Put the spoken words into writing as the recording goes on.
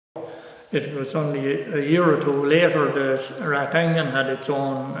it was only a year or two later that Rathdangan had its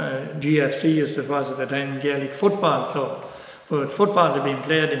own GFC, as it was at the time, Gaelic Football Club. But football had been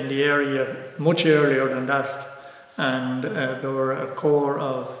played in the area much earlier than that, and there were a core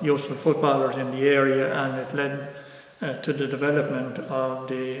of useful footballers in the area, and it led to the development of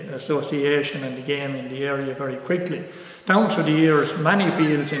the association and the game in the area very quickly. Down through the years, many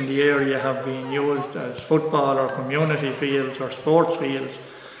fields in the area have been used as football or community fields or sports fields,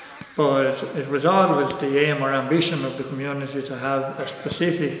 but it was always the aim or ambition of the community to have a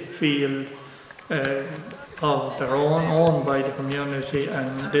specific field of their own, owned by the community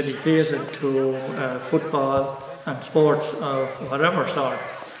and dedicated to football and sports of whatever sort.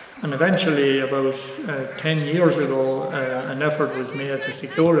 And eventually, about 10 years ago, an effort was made to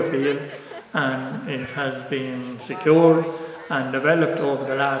secure a field, and it has been secured and developed over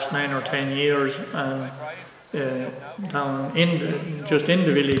the last 9 or 10 years, and down just in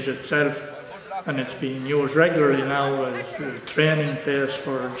the village itself, and it's being used regularly now as a training place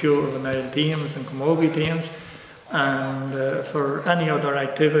for juvenile teams and camogie teams, and for any other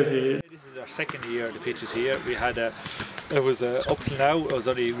activity. This is our second year the pitch is here. We had it was up till now, it was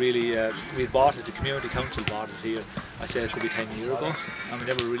only really, we bought it, the community council bought it here. I said it could be 10 years ago, and we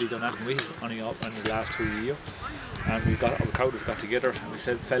never really done that, and we only up in the last 2 years. And our crowders got together, and we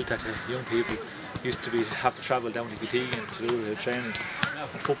felt that young people used to have to travel down to Rathdangan to do the training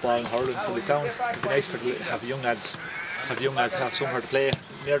and football and hurling, so we found it'd be nice to have young lads have somewhere to play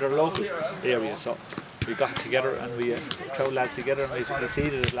near their local area. So we got together and we crowd lads together, and we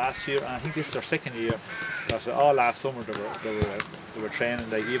seeded it last year, and I think this is our second year, because all last summer they were training,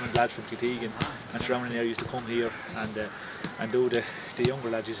 like even lads from Rathdangan and surrounding area used to come here and do the younger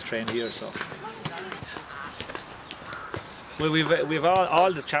lads used to train here. So well, we've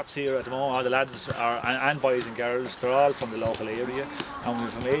all the chaps here at the moment, all the lads and boys and girls, they're all from the local area, and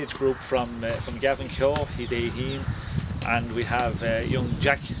we've an age group from Gavin Keogh, he's 18, and we have young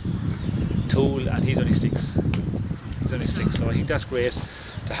Jack Toole, and he's only 6. He's only 6, so I think that's great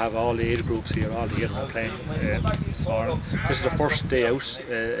to have all the age groups here all together and playing this morning. This is the first day out.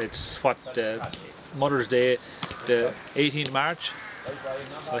 It's Mother's Day, the 18th March.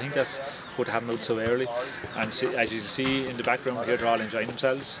 So I think that's good to have them out so early. And as you can see in the background here, they're all enjoying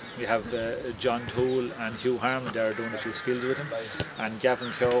themselves. We have John Toole and Hugh Harmon there doing a few skills with him, and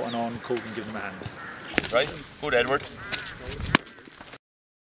Gavin Keogh and Owen Coogan giving them a hand. Right, good Edward.